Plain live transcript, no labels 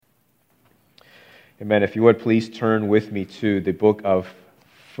Amen. If you would please turn with me to the book of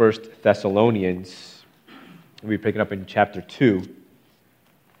 1 Thessalonians. We'll be picking up in chapter 2.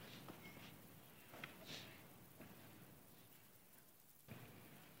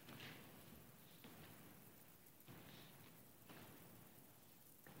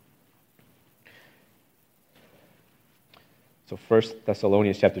 So 1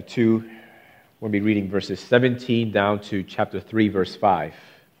 Thessalonians chapter 2, we'll be reading verses 17 down to chapter 3, verse 5.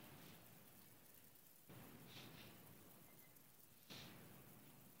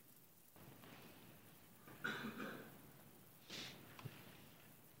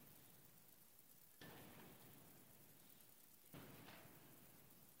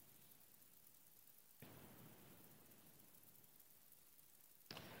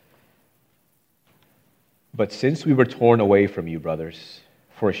 But since we were torn away from you, brothers,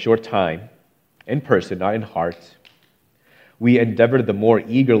 for a short time, in person, not in heart, we endeavored the more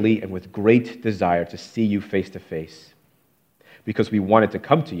eagerly and with great desire to see you face to face, because we wanted to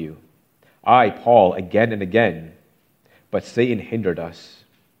come to you. I, Paul, again and again, but Satan hindered us.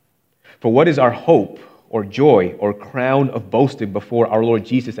 For what is our hope or joy or crown of boasting before our Lord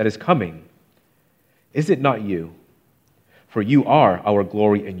Jesus at his coming? Is it not you? For you are our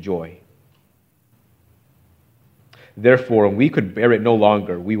glory and joy. Therefore, when we could bear it no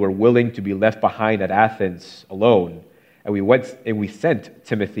longer, we were willing to be left behind at Athens alone, and we sent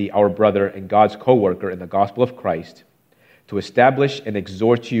Timothy, our brother and God's co-worker in the gospel of Christ, to establish and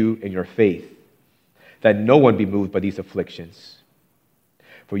exhort you in your faith, that no one be moved by these afflictions.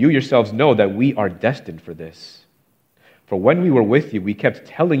 For you yourselves know that we are destined for this. For when we were with you, we kept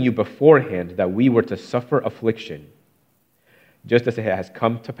telling you beforehand that we were to suffer affliction, just as it has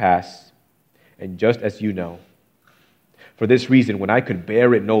come to pass, and just as you know. For this reason, when I could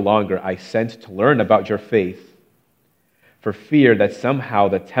bear it no longer, I sent to learn about your faith, for fear that somehow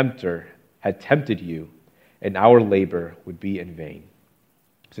the tempter had tempted you, and our labor would be in vain.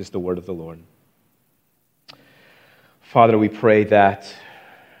 This is the word of the Lord. Father, we pray that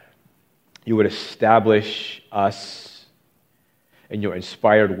you would establish us in your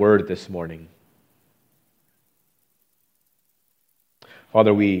inspired word this morning.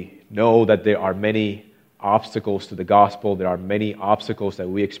 Father, we know that there are many obstacles to the gospel. There are many obstacles that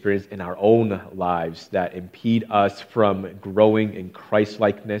we experience in our own lives that impede us from growing in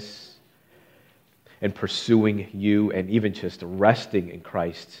Christ-likeness and pursuing you and even just resting in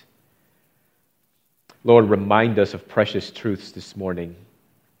Christ. Lord, remind us of precious truths this morning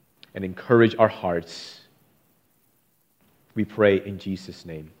and encourage our hearts. We pray in Jesus'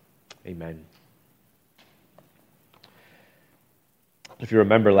 name. Amen. If you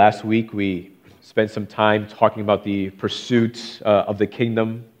remember last week, we spent some time talking about the pursuit of the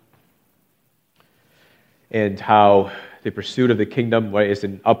kingdom and how the pursuit of the kingdom is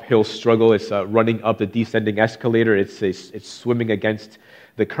an uphill struggle. It's running up the descending escalator. It's swimming against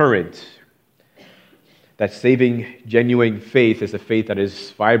the current. That saving, genuine faith is a faith that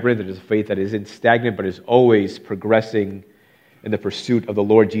is vibrant. It is a faith that isn't stagnant, but is always progressing in the pursuit of the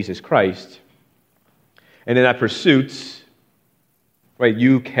Lord Jesus Christ. And in that pursuit, right,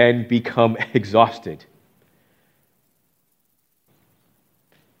 you can become exhausted.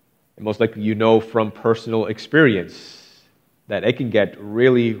 And most likely you know from personal experience that it can get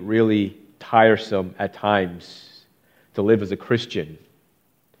really, really tiresome at times to live as a Christian,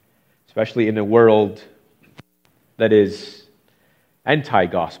 especially in a world that is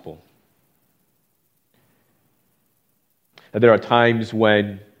anti-gospel. That there are times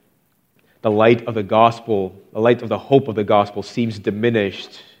when the light of the gospel, the light of the hope of the gospel seems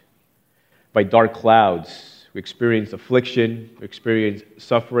diminished by dark clouds. We experience affliction, we experience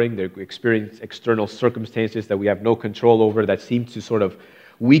suffering, we experience external circumstances that we have no control over that seem to sort of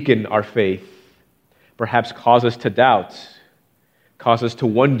weaken our faith, perhaps cause us to doubt, cause us to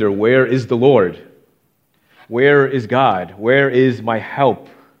wonder, where is the Lord? Where is God? Where is my help?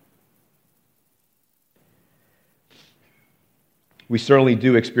 We certainly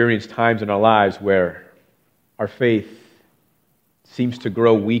do experience times in our lives where our faith seems to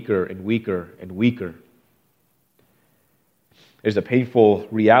grow weaker and weaker and weaker. There's a painful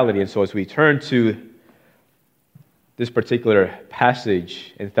reality, and so as we turn to this particular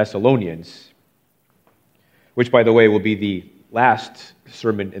passage in Thessalonians, which, by the way, will be the last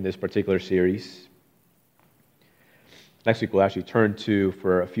sermon in this particular series, next week we'll actually turn to,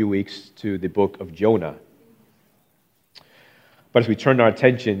 for a few weeks, to the book of Jonah. But as we turn our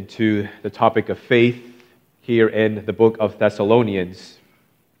attention to the topic of faith here in the book of Thessalonians,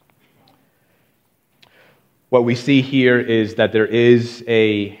 what we see here is that there is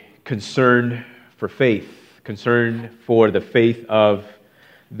a concern for faith, concern for the faith of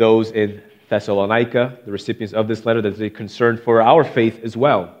those in Thessalonica, the recipients of this letter, that they're concerned for our faith as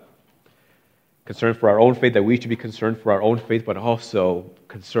well. Concerned for our own faith, that we should be concerned for our own faith, but also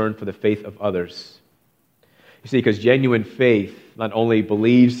concerned for the faith of others. You see, because genuine faith not only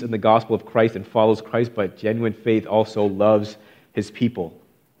believes in the gospel of Christ and follows Christ, but genuine faith also loves his people.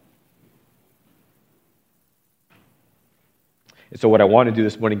 And so what I want to do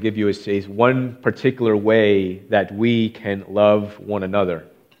this morning, give you is one particular way that we can love one another.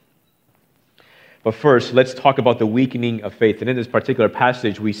 But first, let's talk about the weakening of faith. And in this particular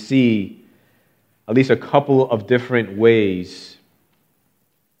passage, we see at least a couple of different ways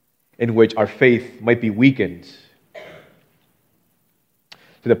in which our faith might be weakened. So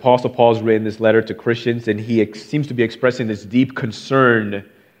the Apostle Paul's written this letter to Christians, and he seems to be expressing this deep concern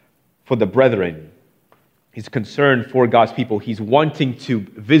for the brethren. He's concerned for God's people. He's wanting to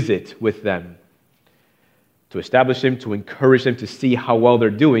visit with them, to establish them, to encourage them, to see how well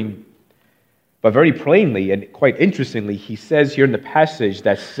they're doing. But very plainly and quite interestingly, he says here in the passage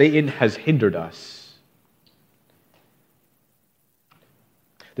that Satan has hindered us.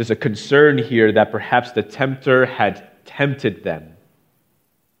 There's a concern here that perhaps the tempter had tempted them.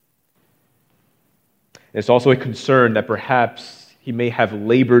 There's also a concern that perhaps he may have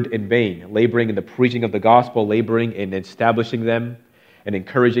labored in vain, laboring in the preaching of the gospel, laboring in establishing them and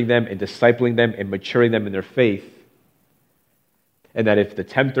encouraging them and discipling them and maturing them in their faith. And that if the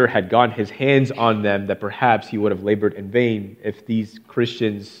tempter had gotten his hands on them, that perhaps he would have labored in vain if these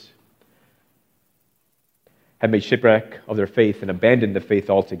Christians had made shipwreck of their faith and abandoned the faith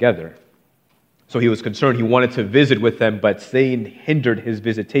altogether. So he was concerned. He wanted to visit with them, but Satan hindered his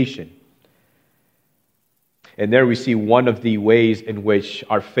visitation. And there we see one of the ways in which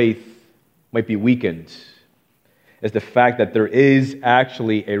our faith might be weakened is the fact that there is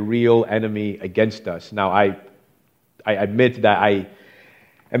actually a real enemy against us. Now, I admit that I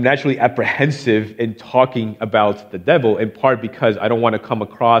am naturally apprehensive in talking about the devil, in part because I don't want to come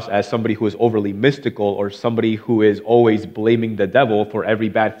across as somebody who is overly mystical or somebody who is always blaming the devil for every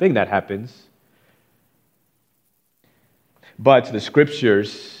bad thing that happens. But the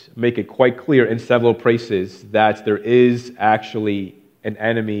scriptures make it quite clear in several places that there is actually an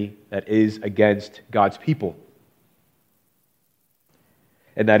enemy that is against God's people.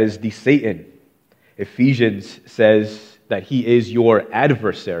 And that is the Satan. Ephesians says that he is your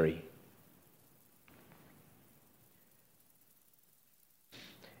adversary.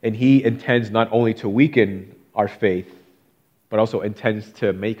 And he intends not only to weaken our faith, but also intends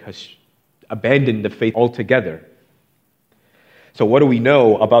to make us abandon the faith altogether. So what do we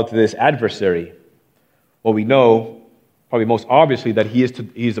know about this adversary? Well, we know, probably most obviously, that he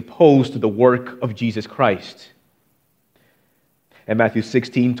is opposed to the work of Jesus Christ. In Matthew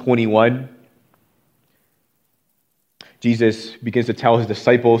 16:21, Jesus begins to tell his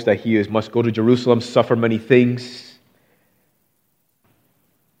disciples that he must go to Jerusalem, suffer many things,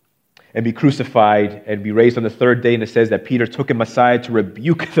 and be crucified and be raised on the third day. And it says that Peter took him aside to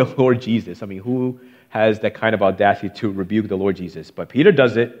rebuke the Lord Jesus. I mean, who has that kind of audacity to rebuke the Lord Jesus? But Peter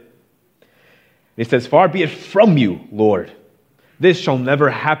does it. He says, "Far be it from you, Lord. This shall never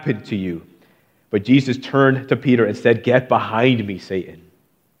happen to you." But Jesus turned to Peter and said, "Get behind me, Satan.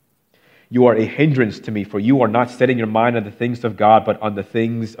 You are a hindrance to me, for you are not setting your mind on the things of God, but on the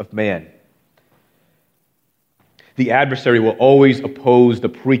things of man." The adversary will always oppose the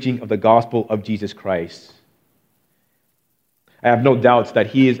preaching of the gospel of Jesus Christ. I have no doubts that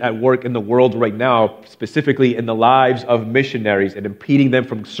he is at work in the world right now, specifically in the lives of missionaries, and impeding them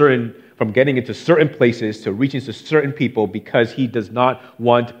from getting into certain places, to reaching to certain people, because he does not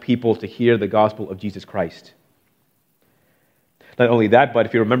want people to hear the gospel of Jesus Christ. Not only that, but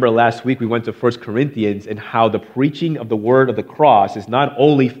if you remember last week, we went to 1 Corinthians and how the preaching of the word of the cross is not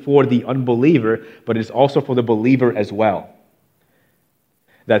only for the unbeliever, but it is also for the believer as well.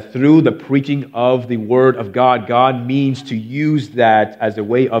 That through the preaching of the Word of God, God means to use that as a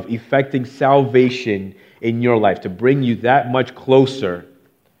way of effecting salvation in your life, to bring you that much closer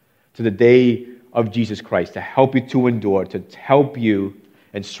to the day of Jesus Christ, to help you to endure, to help you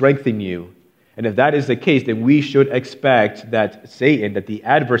and strengthen you. And if that is the case, then we should expect that Satan, that the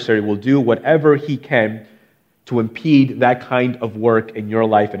adversary, will do whatever he can to impede that kind of work in your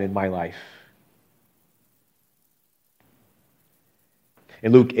life and in my life.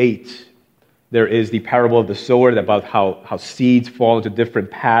 In Luke 8, there is the parable of the sower about how seeds fall into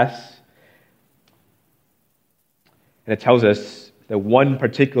different paths. And it tells us that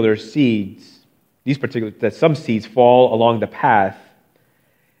that some seeds fall along the path,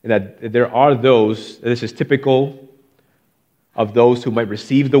 and that there are those, this is typical of those who might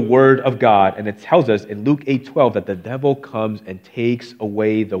receive the word of God. And it tells us in Luke 8:12 that the devil comes and takes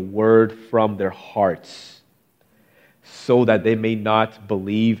away the word from their hearts so that they may not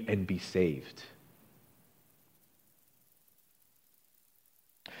believe and be saved.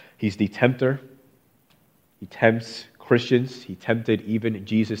 He's the tempter. He tempts Christians. He tempted even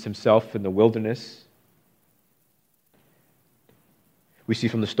Jesus himself in the wilderness. We see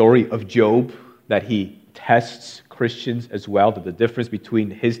from the story of Job that he tests Christians as well, that the difference between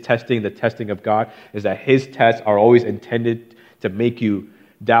his testing and the testing of God is that his tests are always intended to make you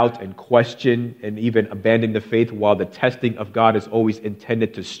doubt and question and even abandon the faith, while the testing of God is always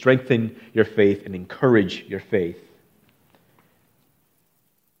intended to strengthen your faith and encourage your faith.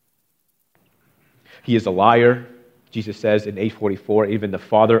 He is a liar, Jesus says in 8:44, even the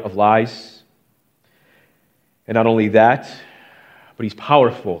father of lies. And not only that, but he's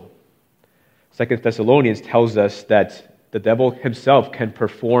powerful. 2 Thessalonians tells us that the devil himself can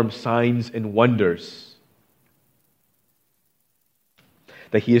perform signs and wonders.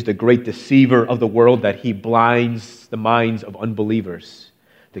 That he is the great deceiver of the world, that he blinds the minds of unbelievers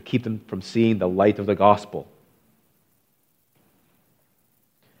to keep them from seeing the light of the gospel.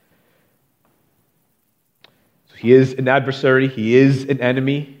 So he is an adversary, he is an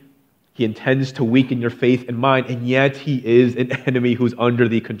enemy. He intends to weaken your faith and mine, and yet he is an enemy who's under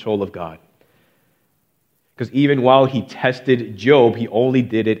the control of God. Because even while he tested Job, he only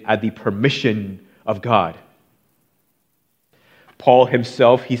did it at the permission of God. Paul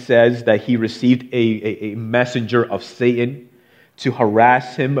himself, he says that he received a messenger of Satan to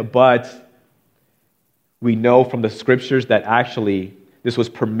harass him, but we know from the scriptures that actually this was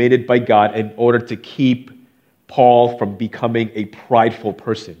permitted by God in order to keep Paul from becoming a prideful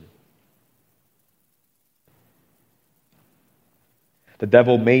person. The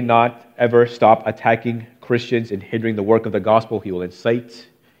devil may not ever stop attacking Christians and hindering the work of the gospel. He will incite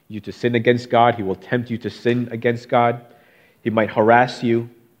you to sin against God. He will tempt you to sin against God. He might harass you,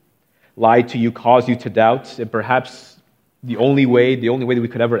 lie to you, cause you to doubt. And perhaps the only way that we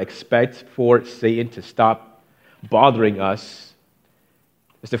could ever expect for Satan to stop bothering us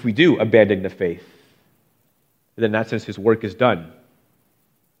is if we do abandon the faith. And in that sense, his work is done.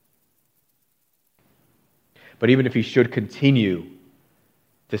 But even if he should continue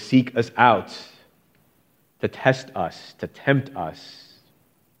to seek us out, to test us, to tempt us,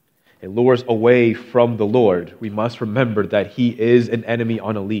 it lures away from the Lord, we must remember that he is an enemy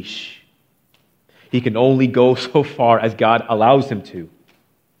on a leash. He can only go so far as God allows him to.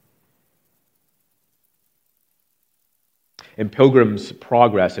 In Pilgrim's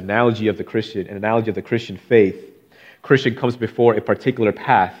Progress, analogy of the Christian faith, Christian comes before a particular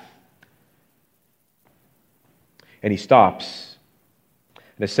path, and he stops.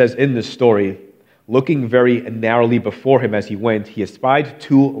 And it says in this story, looking very narrowly before him as he went, he espied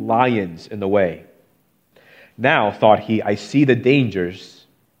 2 lions in the way. Now, thought he, I see the dangers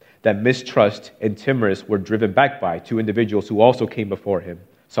that mistrust and timorous were driven back by. 2 individuals who also came before him,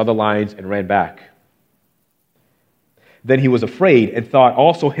 saw the lions and ran back. Then he was afraid and thought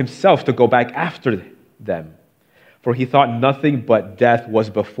also himself to go back after them, for he thought nothing but death was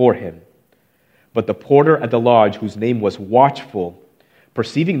before him. But the porter at the lodge, whose name was Watchful,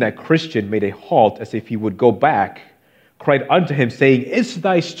 perceiving that Christian made a halt as if he would go back, cried unto him, saying, Is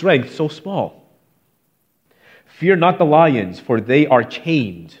thy strength so small? Fear not the lions, for they are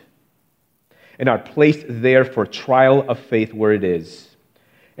chained, and are placed there for trial of faith where it is,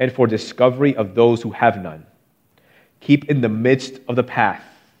 and for discovery of those who have none. Keep in the midst of the path,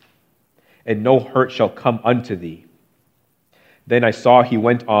 and no hurt shall come unto thee. Then I saw he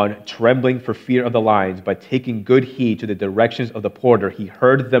went on, trembling for fear of the lions, but taking good heed to the directions of the porter. He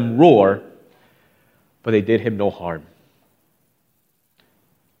heard them roar, but they did him no harm.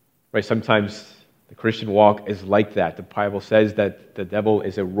 Right? Sometimes the Christian walk is like that. The Bible says that the devil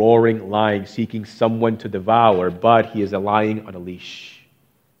is a roaring lion seeking someone to devour, but he is a lion on a leash.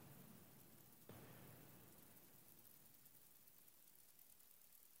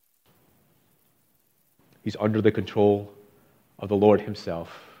 He's under the control of the Lord himself.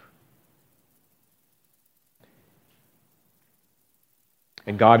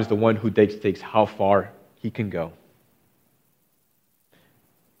 And God is the one who dictates how far he can go.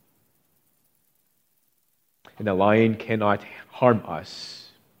 And the lion cannot harm us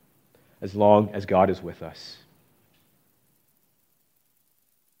as long as God is with us.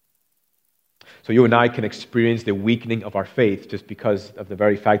 So you and I can experience the weakening of our faith just because of the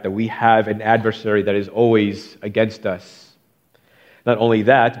very fact that we have an adversary that is always against us. Not only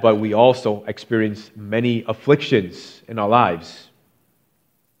that, but we also experience many afflictions in our lives.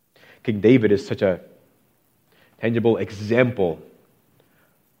 King David is such a tangible example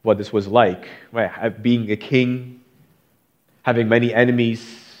of what this was like, right? Being a king, having many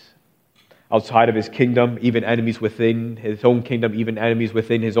enemies outside of his kingdom, even enemies within his own kingdom, even enemies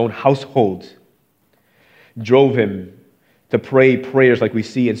within his own household, drove him to pray prayers like we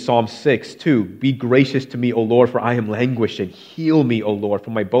see in Psalm 6, too. Be gracious to me, O Lord, for I am languishing. Heal me, O Lord,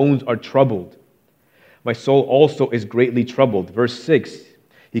 for my bones are troubled. My soul also is greatly troubled. Verse 6,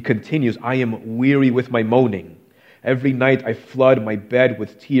 he continues, I am weary with my moaning. Every night I flood my bed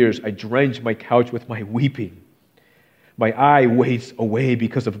with tears. I drench my couch with my weeping. My eye wastes away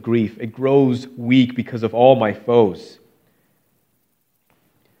because of grief. It grows weak because of all my foes.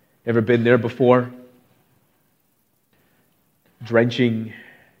 Ever been there before? Drenching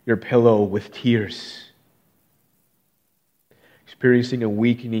your pillow with tears. Experiencing a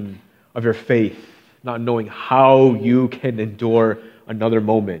weakening of your faith, not knowing how you can endure another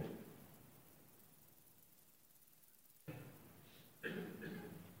moment.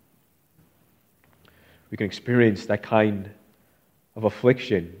 We can experience that kind of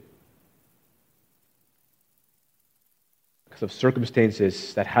affliction because of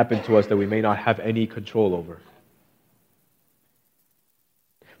circumstances that happen to us that we may not have any control over.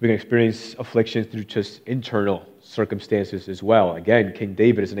 We can experience affliction through just internal circumstances as well. Again, King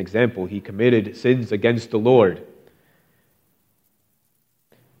David is an example. He committed sins against the Lord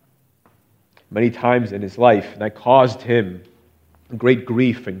many times in his life, and that caused him great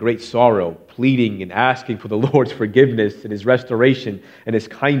grief and great sorrow, pleading and asking for the Lord's forgiveness and his restoration and his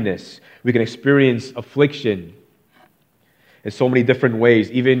kindness. We can experience affliction in so many different ways,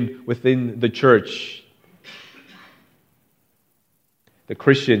 even within the church. The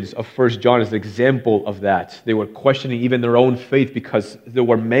Christians of 1 John is an example of that. They were questioning even their own faith because there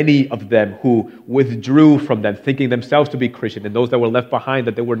were many of them who withdrew from them, thinking themselves to be Christian, and those that were left behind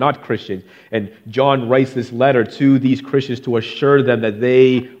that they were not Christians. And John writes this letter to these Christians to assure them that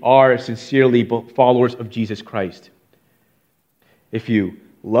they are sincerely followers of Jesus Christ. If you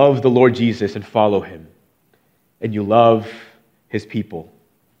love the Lord Jesus and follow him, and you love his people,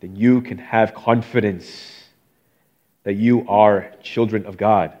 then you can have confidence that you are children of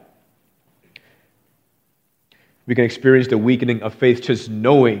God. We can experience the weakening of faith just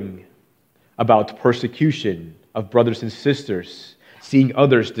knowing about persecution of brothers and sisters, seeing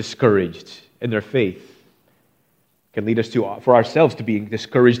others discouraged in their faith. Can lead us to, for ourselves, to being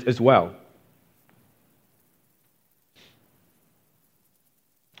discouraged as well.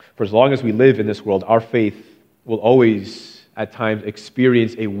 For as long as we live in this world, our faith will always, at times,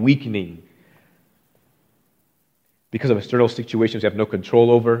 experience a weakening because of external situations we have no control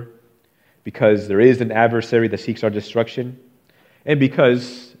over, because there is an adversary that seeks our destruction, and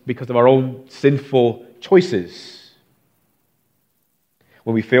because of our own sinful choices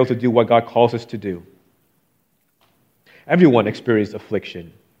when we fail to do what God calls us to do. Everyone experiences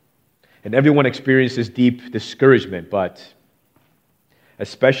affliction, and everyone experiences deep discouragement, but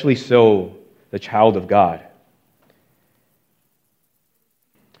especially so the child of God.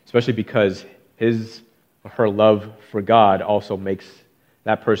 Especially because his or her love for God also makes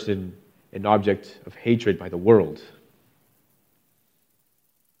that person an object of hatred by the world.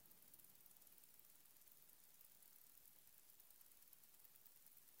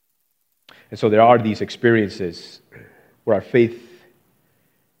 And so there are these experiences where our faith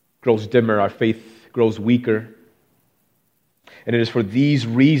grows dimmer, our faith grows weaker. And it is for these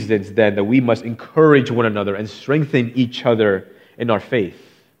reasons then that we must encourage one another and strengthen each other in our faith.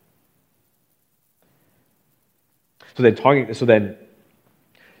 So then,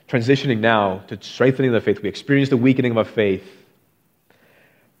 transitioning now to strengthening the faith, we experience the weakening of our faith.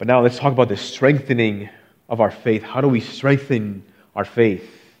 But now let's talk about the strengthening of our faith. How do we strengthen our faith?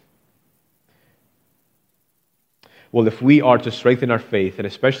 Well, if we are to strengthen our faith, and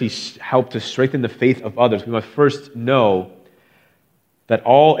especially help to strengthen the faith of others, we must first know that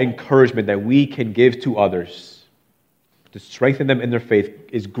all encouragement that we can give to others to strengthen them in their faith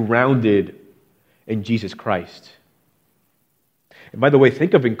is grounded in Jesus Christ. And by the way,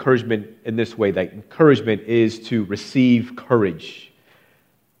 think of encouragement in this way, that encouragement is to receive courage,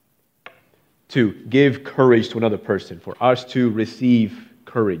 to give courage to another person, for us to receive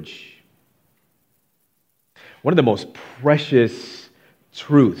courage. One of the most precious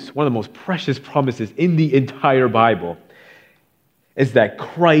truths, one of the most precious promises in the entire Bible is that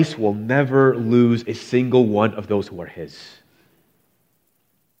Christ will never lose a single one of those who are his.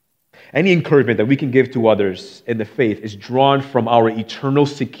 Any encouragement that we can give to others in the faith is drawn from our eternal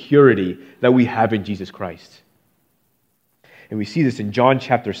security that we have in Jesus Christ. And we see this in John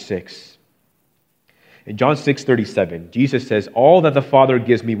chapter 6. In John 6:37, Jesus says, "All that the Father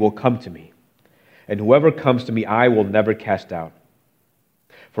gives me will come to me, and whoever comes to me I will never cast out.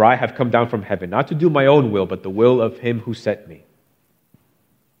 For I have come down from heaven, not to do my own will, but the will of him who sent me.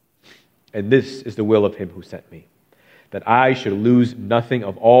 And this is the will of him who sent me, that I should lose nothing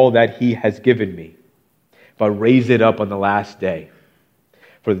of all that he has given me, but raise it up on the last day.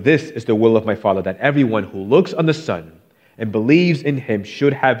 For this is the will of my Father, that everyone who looks on the Son and believes in him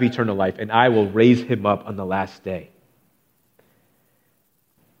should have eternal life, and I will raise him up on the last day.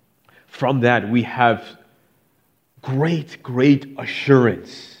 From that, we have great, great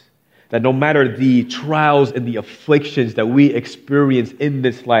assurance that no matter the trials and the afflictions that we experience in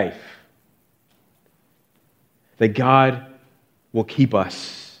this life, that God will keep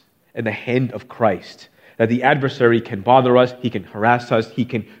us in the hand of Christ. That the adversary can bother us, he can harass us, he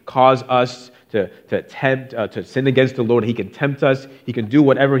can cause us to sin against the Lord, he can tempt us, he can do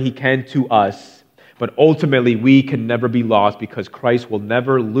whatever he can to us. But ultimately, we can never be lost because Christ will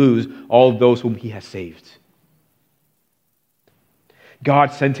never lose all those whom he has saved.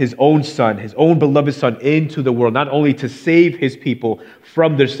 God sent his own Son, his own beloved Son, into the world, not only to save his people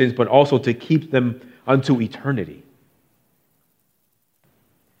from their sins, but also to keep them unto eternity.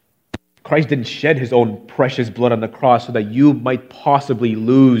 Christ didn't shed his own precious blood on the cross so that you might possibly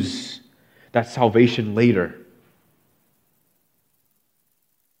lose that salvation later.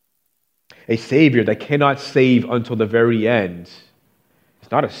 A Savior that cannot save until the very end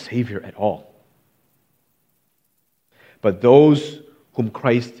is not a Savior at all. But those whom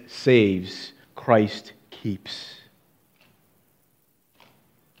Christ saves, Christ keeps.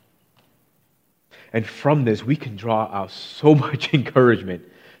 And from this, we can draw out so much encouragement,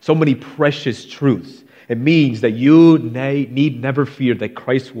 so many precious truths. It means that you need never fear that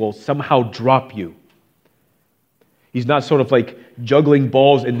Christ will somehow drop you. He's not sort of like juggling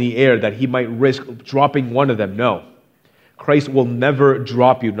balls in the air that he might risk dropping one of them. No. Christ will never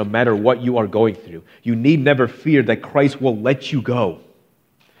drop you no matter what you are going through. You need never fear that Christ will let you go.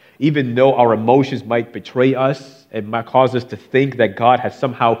 Even though our emotions might betray us and might cause us to think that God has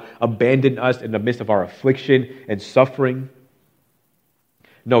somehow abandoned us in the midst of our affliction and suffering.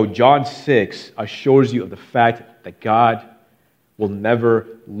 No, John 6 assures you of the fact that God will never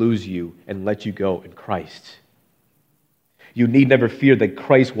lose you and let you go in Christ. You need never fear that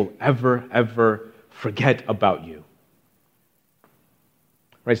Christ will ever forget about you.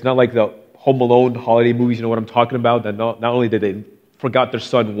 Right? It's not like the Home Alone holiday movies, you know what I'm talking about? That not only did they forgot their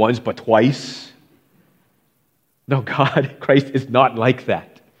son once, but twice. No, God, Christ is not like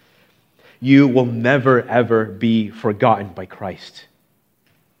that. You will never, ever be forgotten by Christ.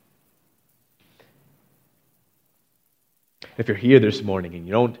 If you're here this morning and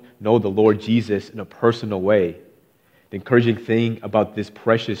you don't know the Lord Jesus in a personal way, the encouraging thing about this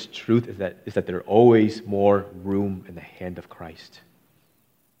precious truth is that there's always more room in the hand of Christ.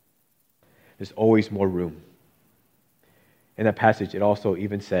 There's always more room. In that passage, it also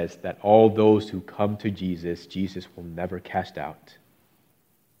even says that all those who come to Jesus, Jesus will never cast out.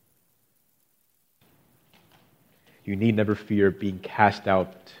 You need never fear being cast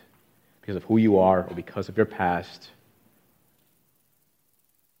out because of who you are or because of your past.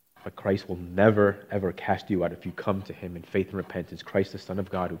 But Christ will never, ever cast you out if you come to him in faith and repentance. Christ, the Son of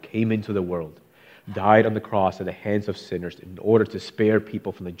God, who came into the world, died on the cross at the hands of sinners in order to spare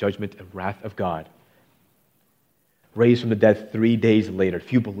people from the judgment and wrath of God. Raised from the dead 3 days later.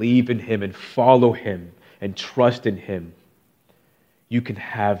 If you believe in him and follow him and trust in him, you can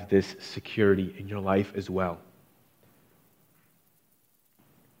have this security in your life as well.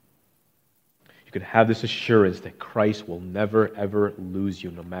 You can have this assurance that Christ will never, ever lose you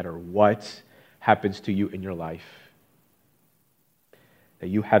no matter what happens to you in your life. That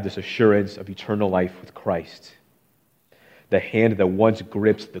you have this assurance of eternal life with Christ. The hand that once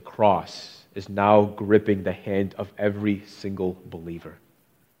grips the cross is now gripping the hand of every single believer.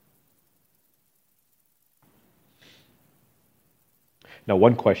 Now,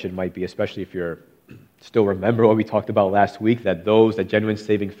 one question might be, especially if you're still remember what we talked about last week, that genuine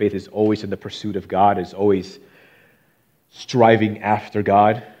saving faith is always in the pursuit of God, is always striving after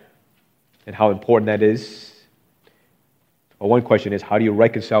God, and how important that is. Well, one question is, how do you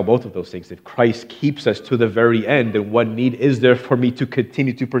reconcile both of those things? If Christ keeps us to the very end, then what need is there for me to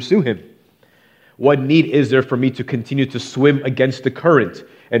continue to pursue him? What need is there for me to continue to swim against the current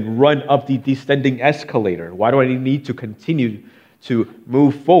and run up the descending escalator? Why do I need to continue to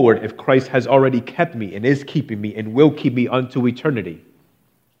move forward if Christ has already kept me and is keeping me and will keep me unto eternity?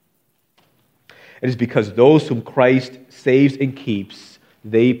 It is because those whom Christ saves and keeps,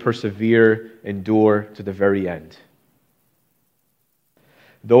 they persevere, endure to the very end.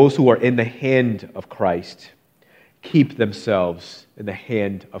 Those who are in the hand of Christ keep themselves in the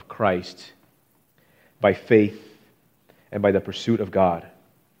hand of Christ. by faith and by the pursuit of God.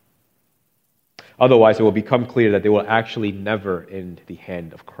 Otherwise, it will become clear that they will actually never end the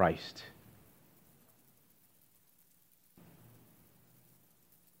hand of Christ.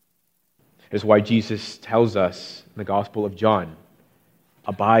 It's why Jesus tells us in the Gospel of John,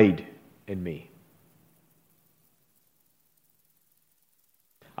 abide in me.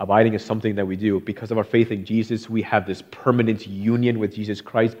 Abiding is something that we do. Because of our faith in Jesus, we have this permanent union with Jesus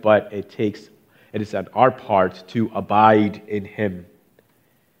Christ, but it is on our part to abide in Him.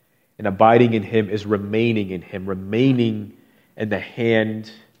 And abiding in Him is remaining in Him, remaining in the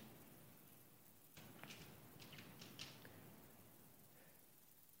hand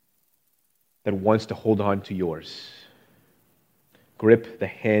that wants to hold on to yours. Grip the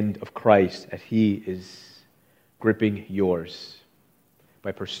hand of Christ as He is gripping yours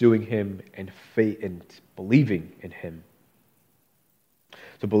by pursuing Him and faith and believing in Him.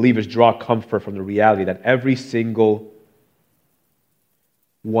 So believers draw comfort from the reality that every single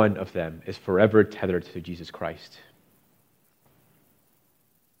one of them is forever tethered to Jesus Christ.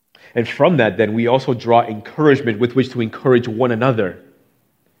 And from that, then, we also draw encouragement with which to encourage one another.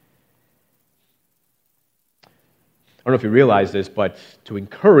 I don't know if you realize this, but to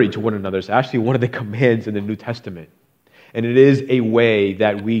encourage one another is actually one of the commands in the New Testament. And it is a way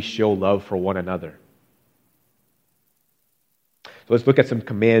that we show love for one another. So let's look at some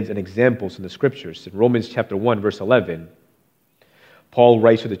commands and examples in the Scriptures. In Romans chapter 1, verse 11, Paul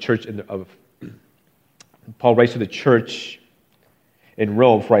writes to the church in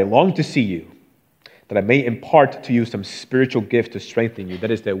Rome, "For I long to see you, that I may impart to you some spiritual gift to strengthen you,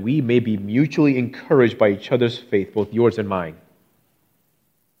 that is, that we may be mutually encouraged by each other's faith, both yours and mine.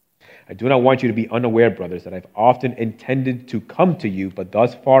 I do not want you to be unaware, brothers, that I've often intended to come to you, but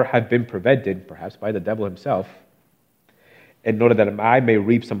thus far have been prevented, perhaps by the devil himself, in order that I may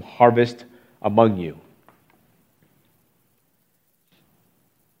reap some harvest among you."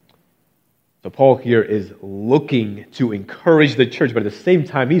 So Paul here is looking to encourage the church, but at the same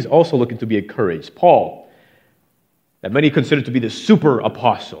time, he's also looking to be encouraged. Paul, that many consider to be the super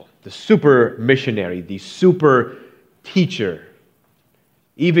apostle, the super missionary, the super teacher,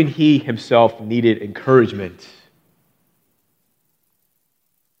 even he himself needed encouragement.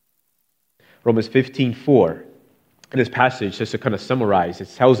 Romans 15:4. In this passage, just to kind of summarize, it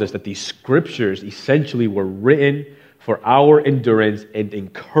tells us that these scriptures essentially were written for our endurance and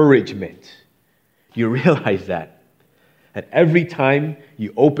encouragement. Do you realize that? That every time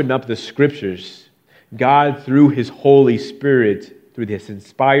you open up the scriptures, God, through His Holy Spirit, through this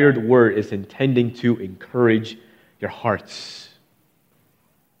inspired word, is intending to encourage your hearts.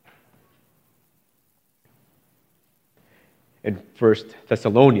 In 1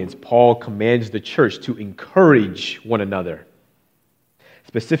 Thessalonians, Paul commands the church to encourage one another,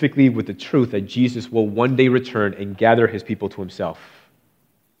 specifically with the truth that Jesus will one day return and gather His people to Himself.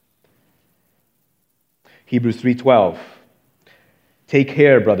 Hebrews 3:12, "Take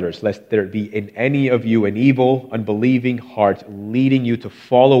care, brothers, lest there be in any of you an evil, unbelieving heart leading you to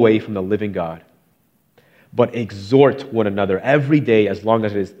fall away from the living God. But exhort one another every day as long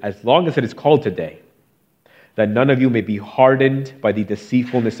as it is called today, that none of you may be hardened by the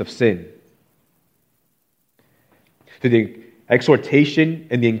deceitfulness of sin." So the exhortation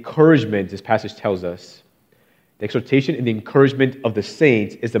and the encouragement, this passage tells us, the exhortation and the encouragement of the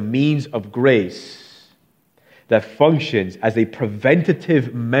saints is a means of grace that functions as a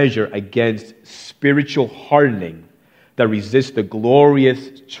preventative measure against spiritual hardening that resists the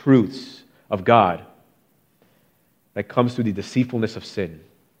glorious truths of God that comes through the deceitfulness of sin.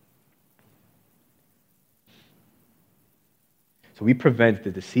 So we prevent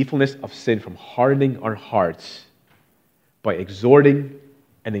the deceitfulness of sin from hardening our hearts by exhorting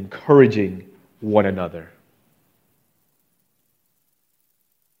and encouraging one another.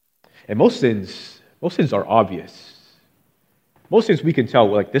 And most sins are obvious. Most sins we can tell,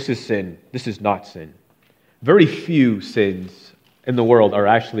 like, this is sin, this is not sin. Very few sins in the world are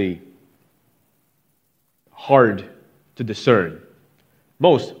actually hard to discern.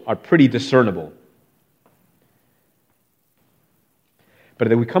 Most are pretty discernible. But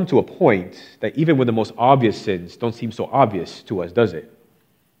then we come to a point that even when the most obvious sins don't seem so obvious to us, does it?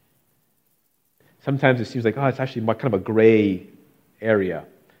 Sometimes it seems like, it's actually kind of a gray area.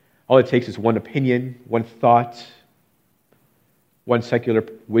 All it takes is one opinion, one thought, one secular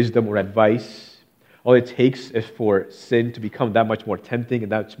wisdom or advice. All it takes is for sin to become that much more tempting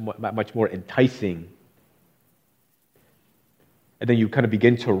and that much more enticing. And then you kind of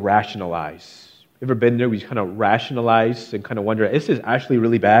begin to rationalize. You ever been there where you kind of rationalize and kind of wonder, is this actually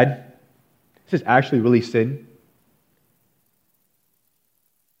really bad? Is this actually really sin?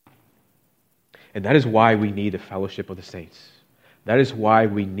 And that is why we need the fellowship of the saints. That is why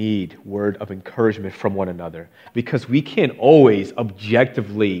we need word of encouragement from one another, because we can't always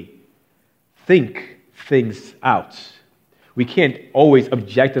objectively think things out. We can't always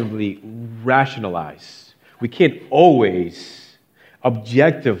objectively rationalize. We can't always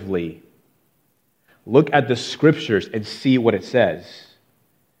objectively look at the scriptures and see what it says,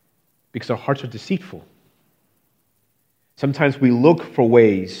 because our hearts are deceitful. Sometimes we look for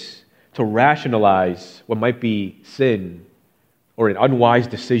ways to rationalize what might be sin or an unwise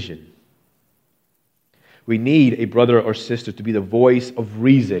decision. We need a brother or sister to be the voice of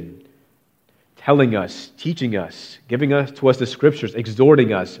reason, telling us, teaching us, giving us to us the scriptures,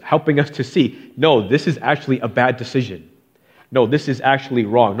 exhorting us, helping us to see, no, this is actually a bad decision. No, this is actually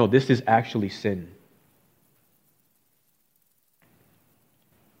wrong. No, this is actually sin.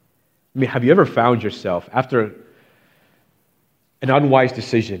 I mean, have you ever found yourself after an unwise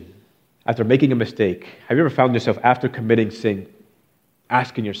decision, after making a mistake, have you ever found yourself after committing sin,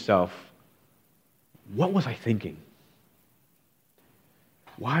 asking yourself, what was I thinking?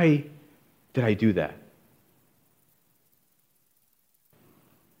 Why did I do that?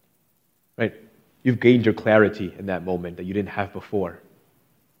 Right? You've gained your clarity in that moment that you didn't have before.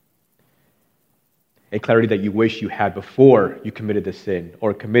 A clarity that you wish you had before you committed the sin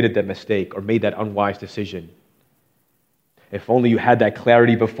or committed that mistake or made that unwise decision. If only you had that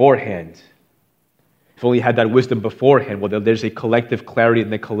clarity beforehand. If only you had that wisdom beforehand, well, there's a collective clarity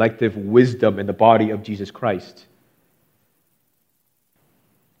and a collective wisdom in the body of Jesus Christ.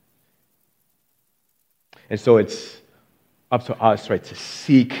 And so it's up to us, right, to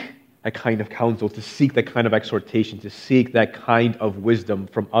seek that kind of counsel, to seek that kind of exhortation, to seek that kind of wisdom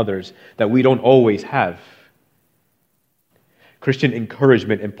from others that we don't always have. Christian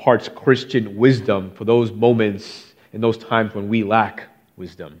encouragement imparts Christian wisdom for those moments in those times when we lack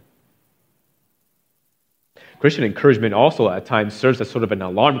wisdom. Christian encouragement also at times serves as sort of an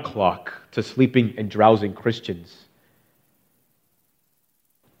alarm clock to sleeping and drowsing Christians.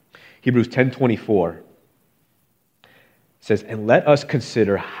 Hebrews 10:24 says, "And let us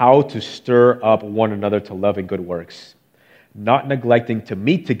consider how to stir up one another to love and good works, not neglecting to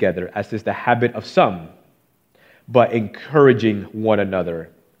meet together, as is the habit of some, but encouraging one another,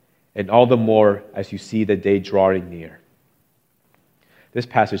 and all the more as you see the day drawing near." This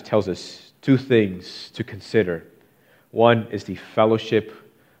passage tells us two things to consider. One is the fellowship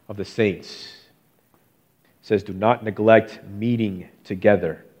of the saints. It says, do not neglect meeting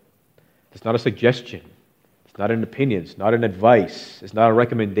together. It's not a suggestion. It's not an opinion. It's not an advice. It's not a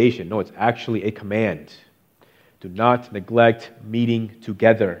recommendation. No, it's actually a command. Do not neglect meeting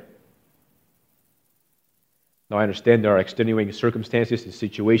together. Now, I understand there are extenuating circumstances and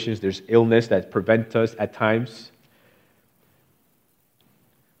situations. There's illness that prevent us at times.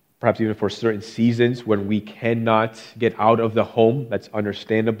 Perhaps even for certain seasons when we cannot get out of the home. That's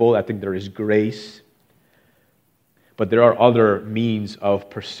understandable. I think there is grace. But there are other means of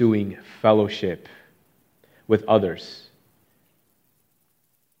pursuing fellowship with others.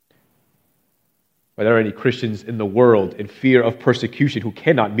 Are there any Christians in the world in fear of persecution who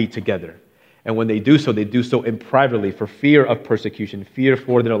cannot meet together? And when they do so in privately for fear of persecution, fear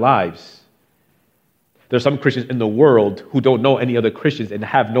for their lives. There are some Christians in the world who don't know any other Christians and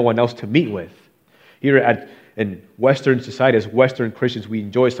have no one else to meet with. Here in Western society, as Western Christians, we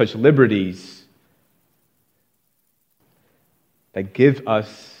enjoy such liberties that give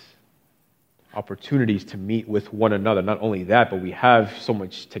us opportunities to meet with one another. Not only that, but we have so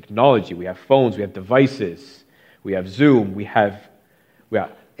much technology. We have phones, we have devices, we have Zoom, we are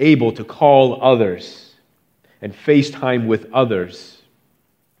able to call others and FaceTime with others.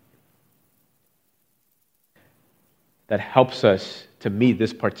 That helps us to meet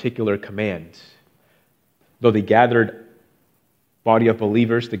this particular command. Though the gathered body of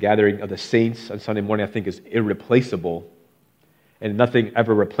believers, the gathering of the saints on Sunday morning, I think is irreplaceable. And nothing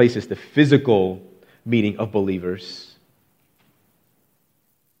ever replaces the physical meeting of believers.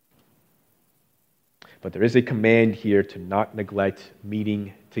 But there is a command here to not neglect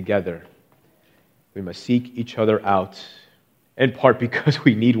meeting together. We must seek each other out, in part because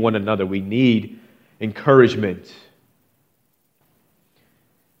we need one another. We need encouragement.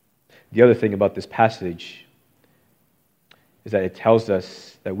 The other thing about this passage is that it tells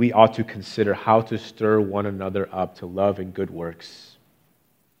us that we ought to consider how to stir one another up to love and good works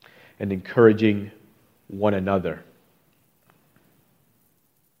and encouraging one another.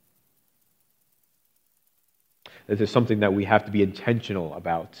 This is something that we have to be intentional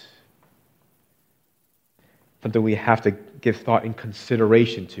about, something we have to give thought and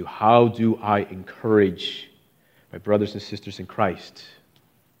consideration to. How do I encourage my brothers and sisters in Christ?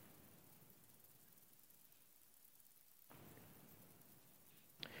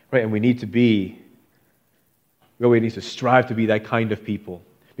 Right? And we always need to strive to be that kind of people.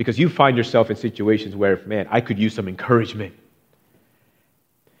 Because you find yourself in situations where, man, I could use some encouragement.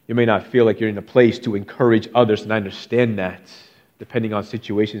 You may not feel like you're in a place to encourage others, and I understand that, depending on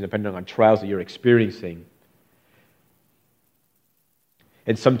situations, depending on trials that you're experiencing.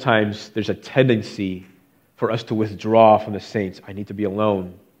 And sometimes there's a tendency for us to withdraw from the saints. I need to be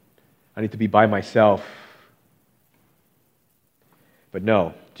alone. I need to be by myself. But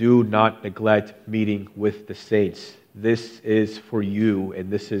no, do not neglect meeting with the saints. This is for you, and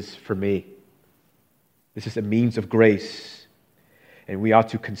this is for me. This is a means of grace, and we ought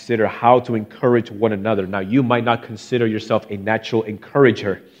to consider how to encourage one another. Now, you might not consider yourself a natural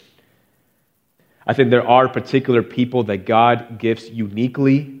encourager. I think there are particular people that God gives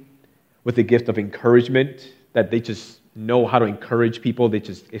uniquely with the gift of encouragement, that they just know how to encourage people. It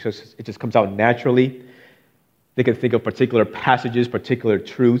just comes out naturally. They can think of particular passages, particular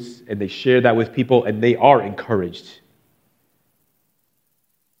truths, and they share that with people, and they are encouraged.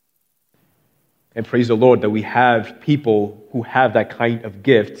 And praise the Lord that we have people who have that kind of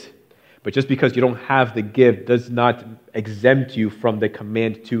gift. But just because you don't have the gift does not exempt you from the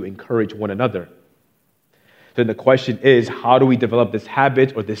command to encourage one another. So the question is, how do we develop this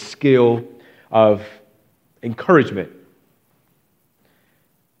habit or this skill of encouragement?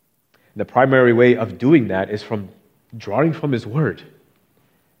 And the primary way of doing that is from drawing from His Word.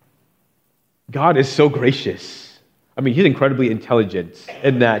 God is so gracious. I mean, He's incredibly intelligent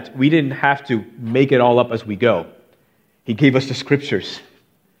in that we didn't have to make it all up as we go. He gave us the Scriptures.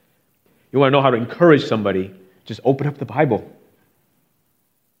 You want to know how to encourage somebody, just open up the Bible.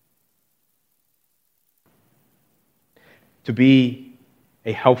 To be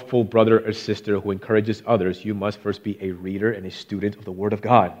a helpful brother or sister who encourages others, you must first be a reader and a student of the Word of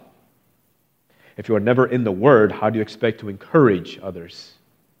God. If you are never in the Word, how do you expect to encourage others?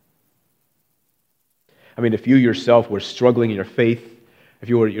 I mean, if you yourself were struggling in your faith, if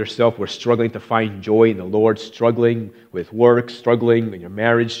you yourself were struggling to find joy in the Lord, struggling with work, struggling in your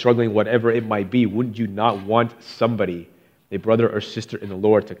marriage, struggling whatever it might be, wouldn't you not want somebody, a brother or sister in the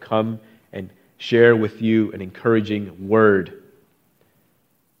Lord, to come and share with you an encouraging word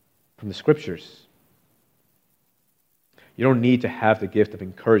from the Scriptures? You don't need to have the gift of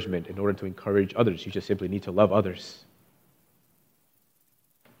encouragement in order to encourage others. You just simply need to love others.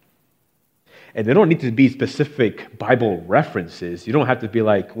 And they don't need to be specific Bible references. You don't have to be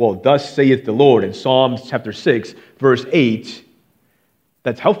like, well, thus saith the Lord in Psalms chapter 6, verse 8.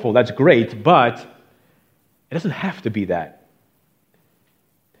 That's helpful, that's great, but it doesn't have to be that.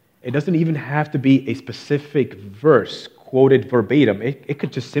 It doesn't even have to be a specific verse quoted verbatim. It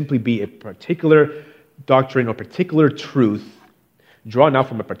could just simply be a particular doctrine or particular truth drawn out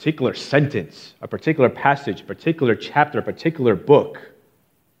from a particular sentence, a particular passage, a particular chapter, a particular book.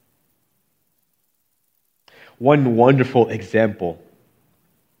 One wonderful example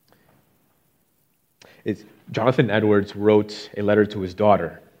is Jonathan Edwards wrote a letter to his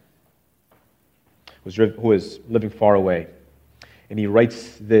daughter, who was living far away. And he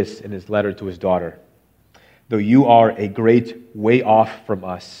writes this in his letter to his daughter: "Though you are a great way off from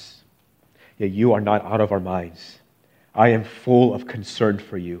us, yet you are not out of our minds. I am full of concern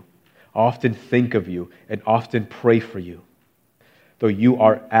for you, often think of you, and often pray for you. Though you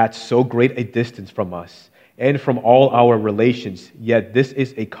are at so great a distance from us, and from all our relations, yet this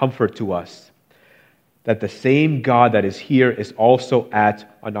is a comfort to us, that the same God that is here is also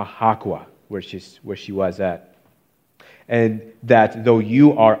at Anahakwa," where she was at. "And that though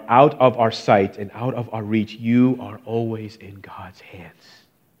you are out of our sight and out of our reach, you are always in God's hands,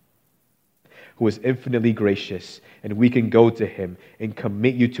 who is infinitely gracious, and we can go to Him and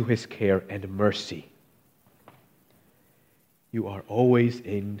commit you to His care and mercy." You are always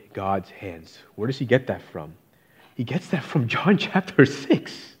in God's hands. Where does he get that from? He gets that from John chapter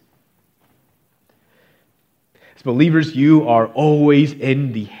 6. As believers, you are always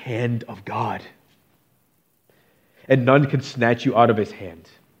in the hand of God, and none can snatch you out of His hand.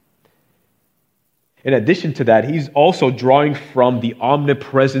 In addition to that, he's also drawing from the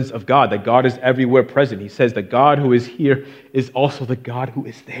omnipresence of God, that God is everywhere present. He says the God who is here is also the God who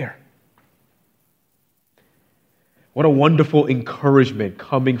is there. What a wonderful encouragement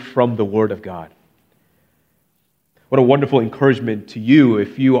coming from the Word of God. What a wonderful encouragement to you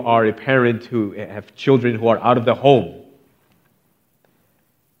if you are a parent who have children who are out of the home.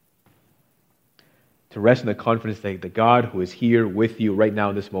 To rest in the confidence that the God who is here with you right now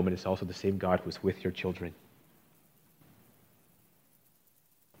in this moment is also the same God who is with your children.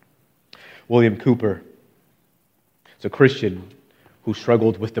 William Cooper is a Christian who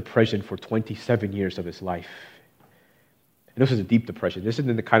struggled with depression for 27 years of his life. And this was a deep depression. This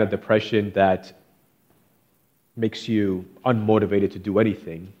isn't the kind of depression that makes you unmotivated to do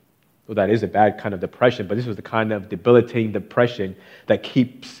anything. Well, that is a bad kind of depression, but this was the kind of debilitating depression that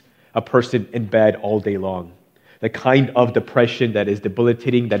keeps a person in bed all day long. The kind of depression that is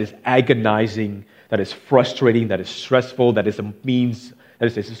debilitating, that is agonizing, that is frustrating, that is stressful, that is a means,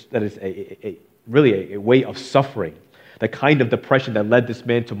 that is really a way of suffering. The kind of depression that led this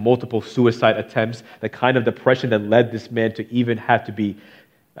man to multiple suicide attempts, the kind of depression that led this man to even have to be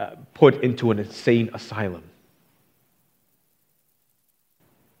put into an insane asylum.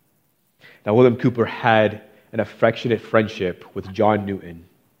 Now, William Cowper had an affectionate friendship with John Newton,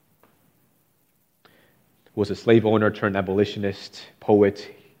 who was a slave owner turned abolitionist,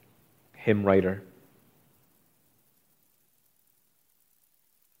 poet, hymn writer.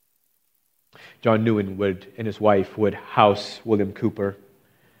 John Newton and his wife would house William Cowper,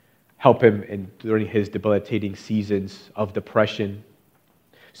 help him during his debilitating seasons of depression,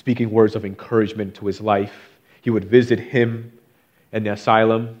 speaking words of encouragement to his life. He would visit him in the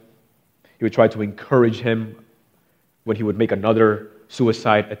asylum. He would try to encourage him when he would make another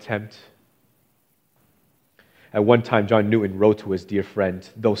suicide attempt. At one time, John Newton wrote to his dear friend,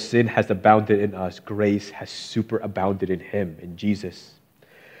 "Though sin has abounded in us, grace has superabounded in him, in Jesus.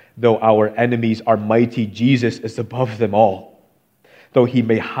 Though our enemies are mighty, Jesus is above them all. Though he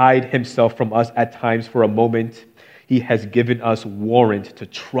may hide himself from us at times for a moment, he has given us warrant to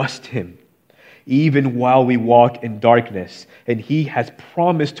trust him, even while we walk in darkness, and he has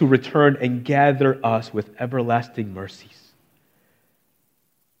promised to return and gather us with everlasting mercies."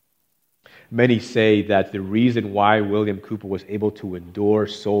 Many say that the reason why William Cowper was able to endure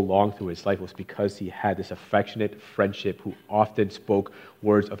so long through his life was because he had this affectionate friendship who often spoke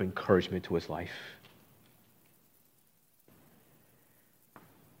words of encouragement to his life.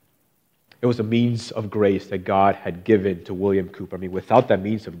 It was a means of grace that God had given to William Cowper. I mean, without that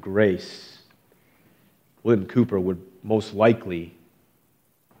means of grace, William Cowper would most likely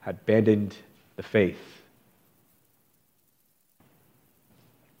have abandoned the faith.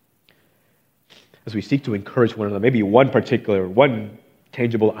 As we seek to encourage one another, maybe one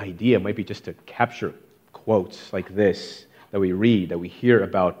tangible idea might be just to capture quotes like this that we read, that we hear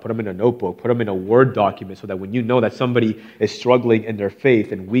about, put them in a notebook, put them in a Word document so that when you know that somebody is struggling in their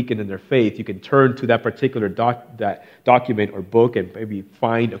faith and weakened in their faith, you can turn to that particular that document or book and maybe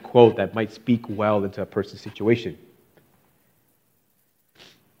find a quote that might speak well into a person's situation.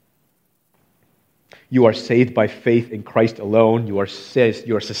 You are saved by faith in Christ alone. You are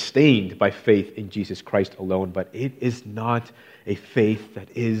sustained by faith in Jesus Christ alone, but it is not a faith that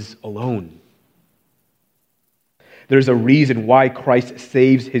is alone. There's a reason why Christ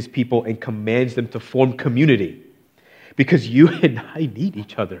saves his people and commands them to form community, because you and I need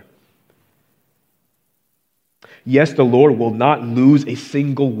each other. Yes, the Lord will not lose a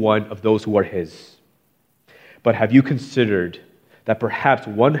single one of those who are his. But have you considered that perhaps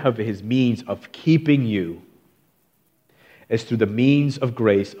one of his means of keeping you is through the means of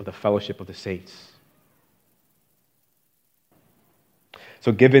grace of the fellowship of the saints?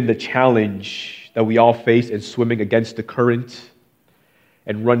 So given the challenge that we all face in swimming against the current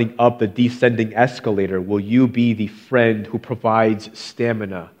and running up the descending escalator, will you be the friend who provides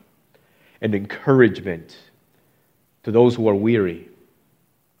stamina and encouragement to those who are weary?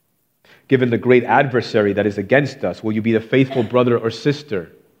 Given the great adversary that is against us, will you be the faithful brother or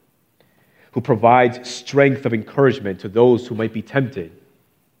sister who provides strength of encouragement to those who might be tempted?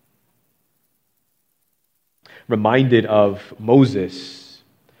 Reminded of Moses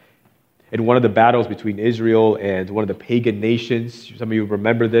in one of the battles between Israel and one of the pagan nations. Some of you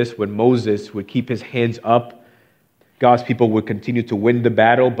remember this, when Moses would keep his hands up, God's people would continue to win the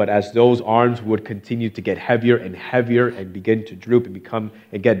battle, but as those arms would continue to get heavier and heavier and begin to droop and become,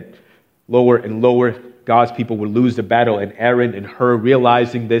 again, lower and lower, God's people would lose the battle. And Aaron and Hur,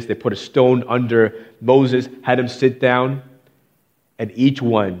 realizing this, they put a stone under Moses, had him sit down, and each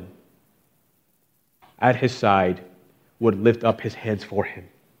one at his side would lift up his hands for him.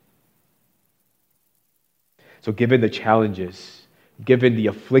 So given the challenges, given the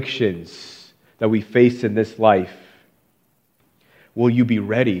afflictions that we face in this life, will you be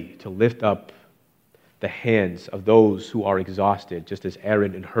ready to lift up the hands of those who are exhausted, just as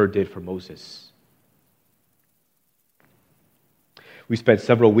Aaron and Hur did for Moses? We spent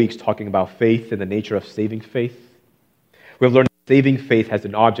several weeks talking about faith and the nature of saving faith. We have learned that saving faith has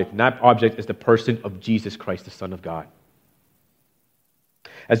an object, and that object is the person of Jesus Christ, the Son of God.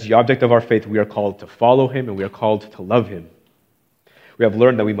 As the object of our faith, we are called to follow him and we are called to love him. We have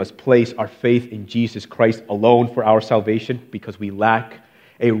learned that we must place our faith in Jesus Christ alone for our salvation because we lack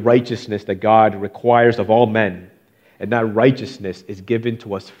a righteousness that God requires of all men, And that righteousness is given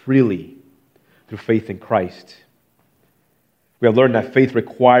to us freely through faith in Christ. We have learned that faith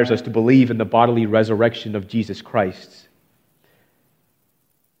requires us to believe in the bodily resurrection of Jesus Christ.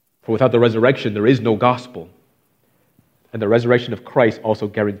 For without the resurrection, there is no gospel. And the resurrection of Christ also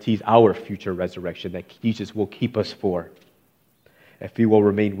guarantees our future resurrection that Jesus will keep us for if we will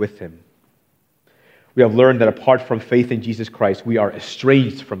remain with him. We have learned that apart from faith in Jesus Christ, we are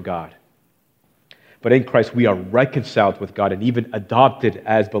estranged from God. But in Christ, we are reconciled with God and even adopted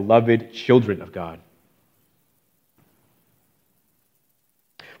as beloved children of God.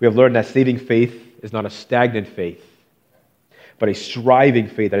 We have learned that saving faith is not a stagnant faith, but a striving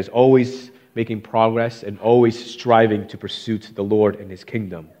faith that is always making progress and always striving to pursue the Lord and his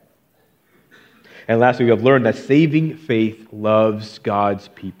kingdom. And lastly, we have learned that saving faith loves God's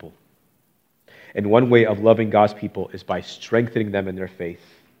people. And one way of loving God's people is by strengthening them in their faith,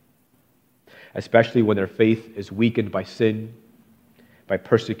 especially when their faith is weakened by sin, by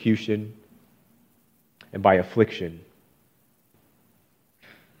persecution, and by affliction.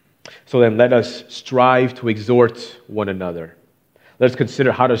 So then let us strive to exhort one another. Let us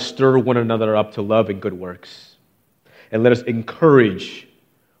consider how to stir one another up to love and good works. And let us encourage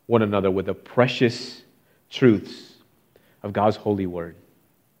one another with the precious truths of God's holy word.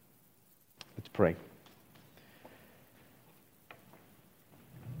 Let's pray.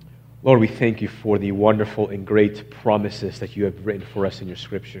 Lord, we thank you for the wonderful and great promises that you have written for us in your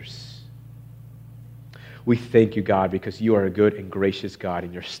scriptures. We thank you, God, because you are a good and gracious God,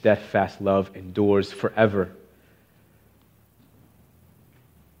 and your steadfast love endures forever.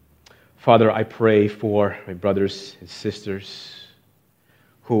 Father, I pray for my brothers and sisters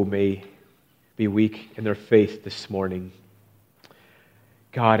who may be weak in their faith this morning.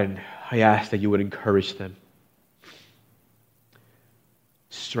 God, and I ask that you would encourage them.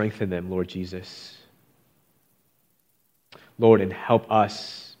 Strengthen them, Lord Jesus. Lord, and help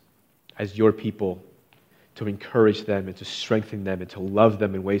us as your people to encourage them and to strengthen them and to love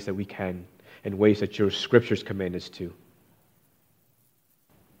them in ways that we can, in ways that your scriptures command us to.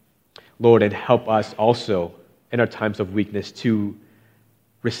 Lord, and help us also in our times of weakness to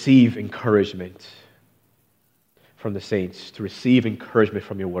receive encouragement from the saints, to receive encouragement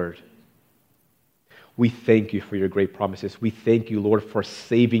from your word. We thank you for your great promises. We thank you, Lord, for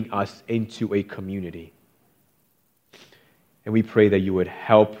saving us into a community. And we pray that you would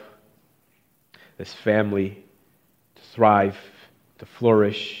help this family to thrive, to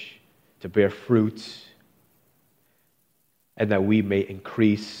flourish, to bear fruit, and that we may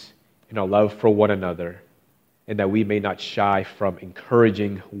increase in our love for one another, and that we may not shy from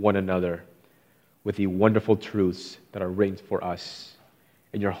encouraging one another with the wonderful truths that are written for us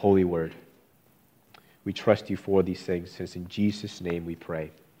in your holy word. We trust you for these things, since in Jesus' name we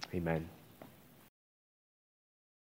pray. Amen.